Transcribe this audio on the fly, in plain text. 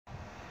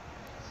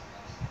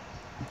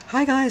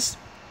Hi guys!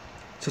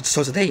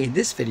 So today in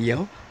this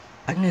video,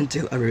 I'm going to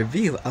do a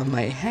review of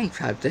my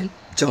handcrafted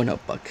Joe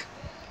notebook.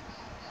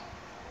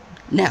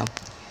 Now,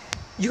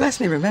 you guys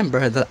may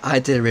remember that I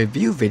did a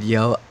review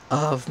video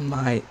of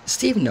my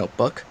Steve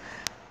notebook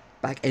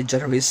back in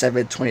January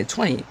 7,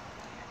 2020.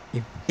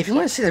 If you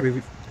want to see that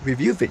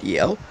review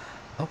video,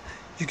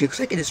 you can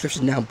click in the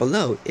description down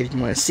below if you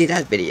want to see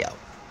that video.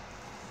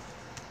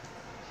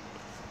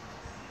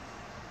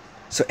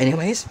 So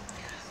anyways,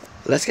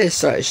 let's get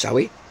started, shall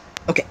we?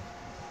 Okay.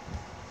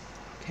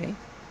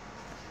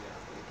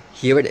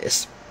 Here it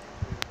is.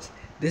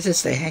 This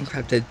is the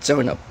handcrafted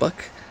Joe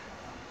notebook.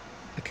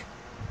 Okay.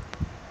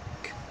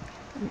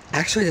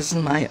 Actually, this is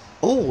my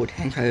old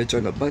handcrafted Joe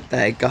notebook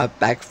that I got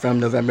back from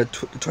November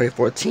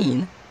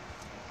 2014.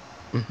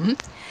 And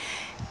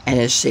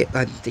it's shaped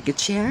like a thinking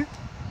chair.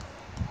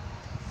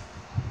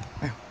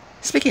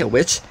 Speaking of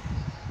which,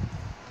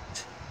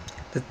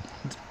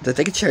 the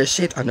thinking chair is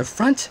shaped on the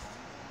front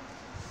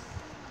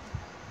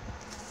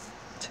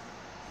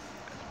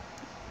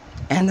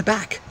and the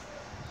back.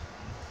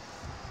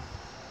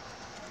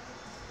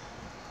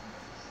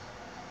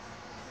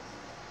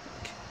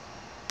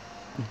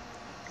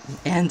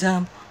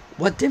 And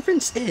what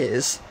difference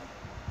is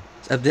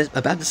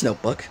about this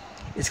notebook?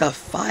 It's got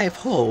 5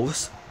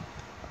 holes.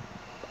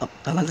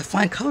 Unlike the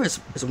fine colors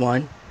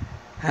one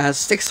has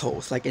 6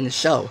 holes, like in the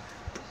show,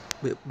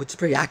 which is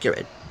pretty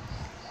accurate.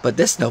 But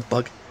this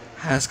notebook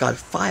has got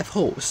 5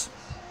 holes.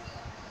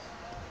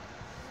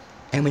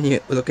 And when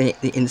you look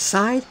at the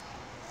inside,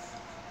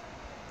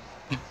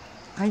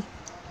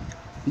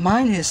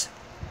 mine is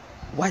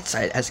white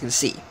sided, as you can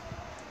see.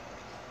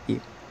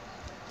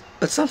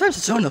 But sometimes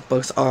the Joe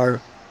notebooks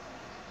are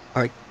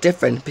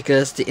different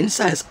because the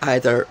inside is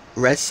either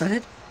red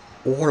sided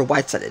or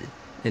white sided,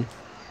 and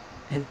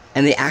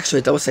they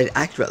actually double sided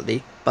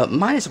accurately. But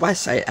mine is white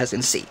sided, as you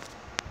can see.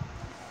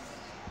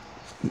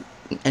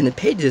 And the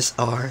pages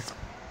are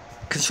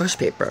construction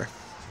paper,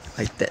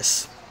 like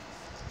this.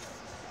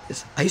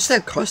 I used to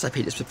have cardstock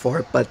pages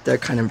before, but they're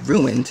kind of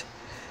ruined,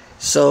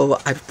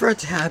 so I prefer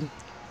to have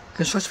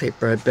construction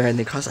paper better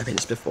than cardstock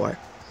pages before.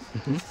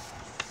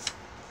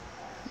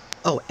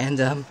 Oh, and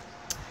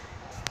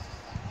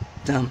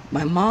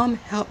my mom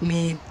helped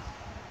me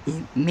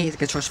make the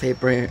construction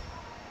paper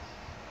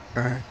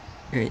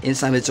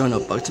inside the Joe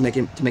notebook to make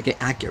it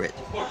accurate.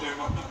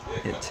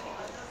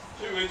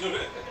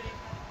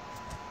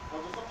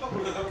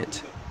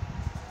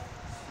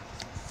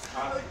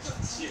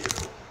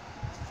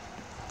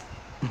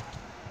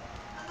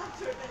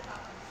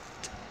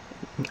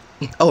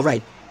 Oh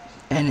right,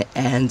 and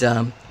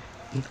unlike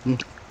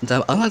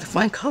the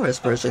fine colors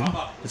version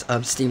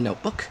of Steve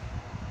notebook,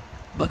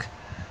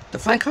 the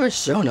fine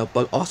colors Joe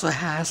notebook also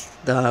has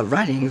the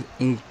writing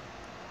in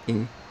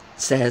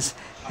says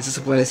this is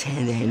what is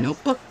handed in a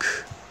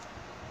notebook.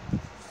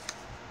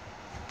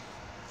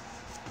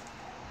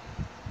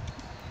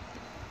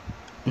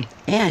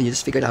 And you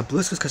just figured out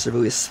Blue because they're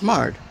really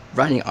smart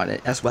writing on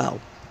it as well.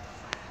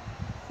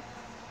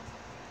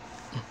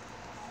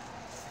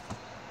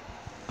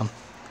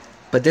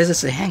 But this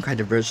is a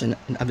handcrafted version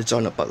of the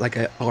Joe notebook, like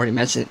I already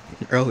mentioned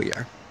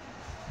earlier.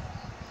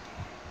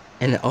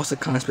 And it also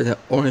comes with an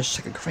orange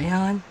checker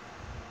crayon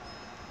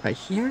right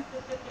here,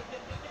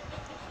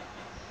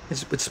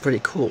 which is pretty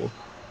cool.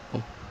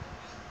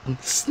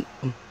 This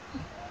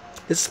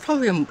is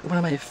probably one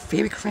of my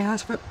favorite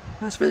crayons for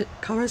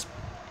color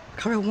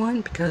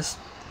one, because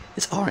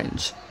it's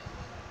orange.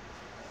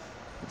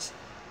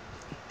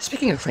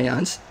 Speaking of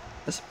crayons,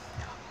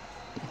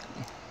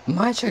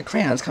 my checker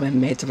crayons come in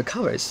made different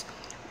colors.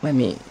 Let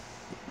me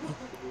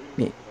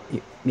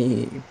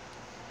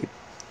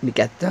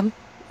get them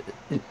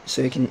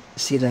so you can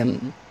see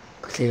them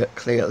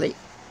clearly.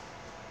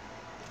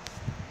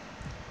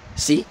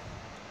 See?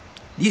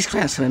 These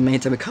crayons come in many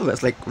different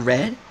colors, like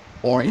red,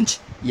 orange,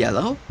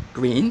 yellow,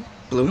 green,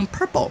 blue, and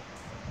purple.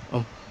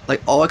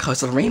 Like all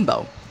colors of the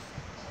rainbow.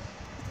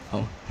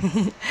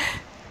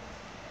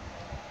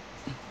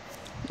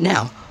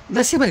 Now,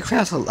 let's see what the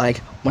crayons look like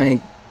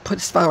when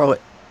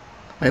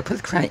I put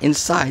the crayon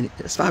inside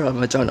the spiral of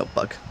a Joe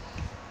notebook.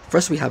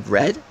 First we have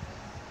red.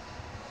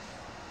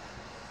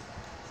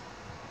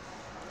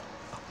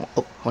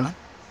 Oh, hold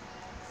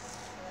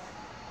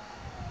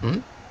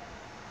on.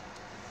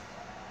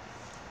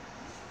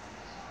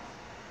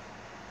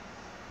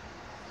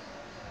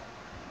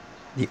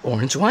 The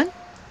orange one.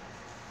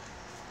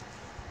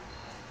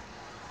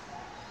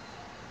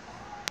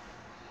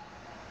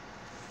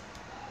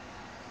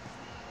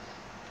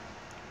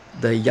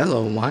 The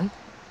yellow one.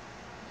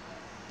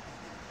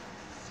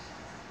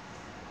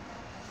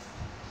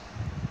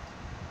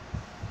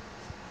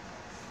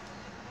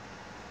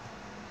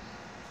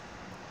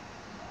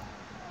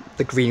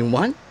 The green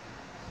one.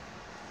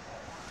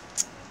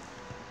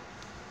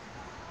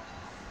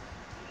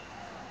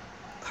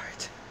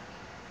 Alright.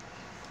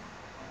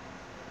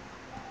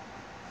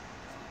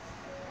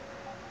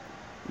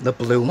 The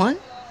blue one.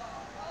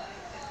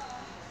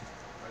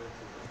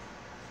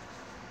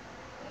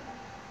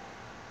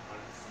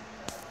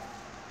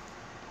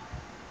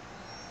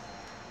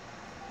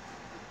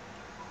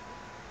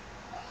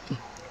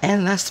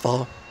 And last of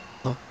all,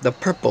 the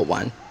purple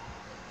one.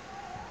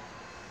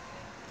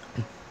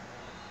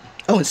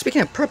 Oh, and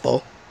speaking of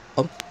purple,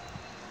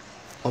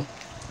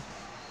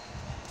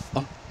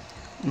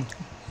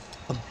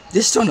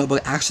 this journal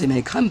book actually made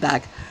a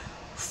comeback,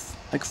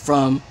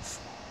 from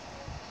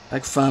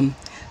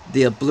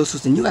the Blue's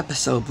the new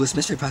episode, Blue's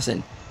Mystery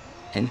Present,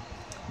 and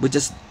which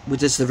is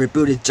the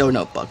rebooted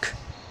journal book.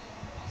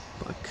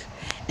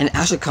 And it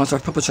actually comes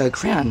with a purple cherry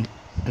crayon,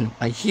 and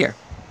right here.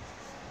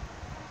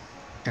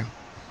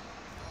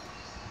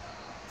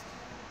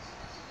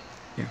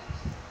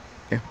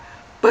 Here.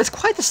 But it's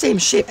quite the same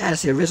shape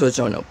as the original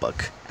journal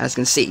book, as you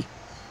can see.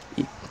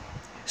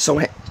 So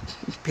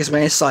because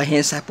when I saw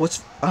Hand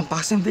Sapple's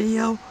unboxing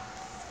video,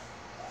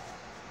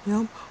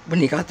 when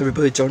he got the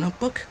rebooted journal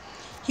book,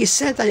 he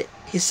said that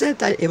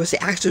it was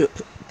the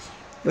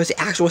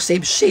actual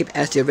same shape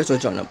as the original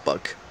journal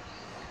book.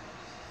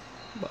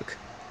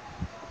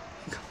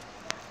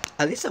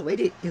 At least the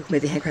lady who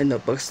made the handcrafted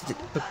notebooks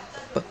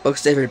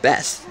did her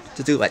best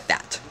to do like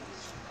that.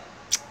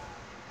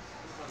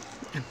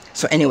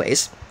 So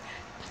anyways,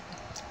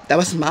 that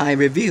was my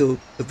review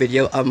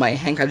video of my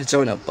handcrafted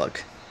journal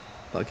book.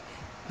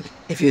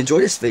 If you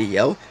enjoyed this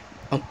video,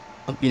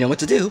 you know what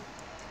to do.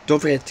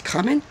 Don't forget to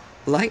comment,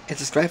 like, and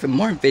subscribe for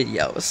more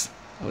videos.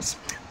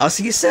 I'll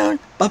see you soon.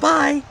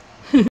 Bye-bye.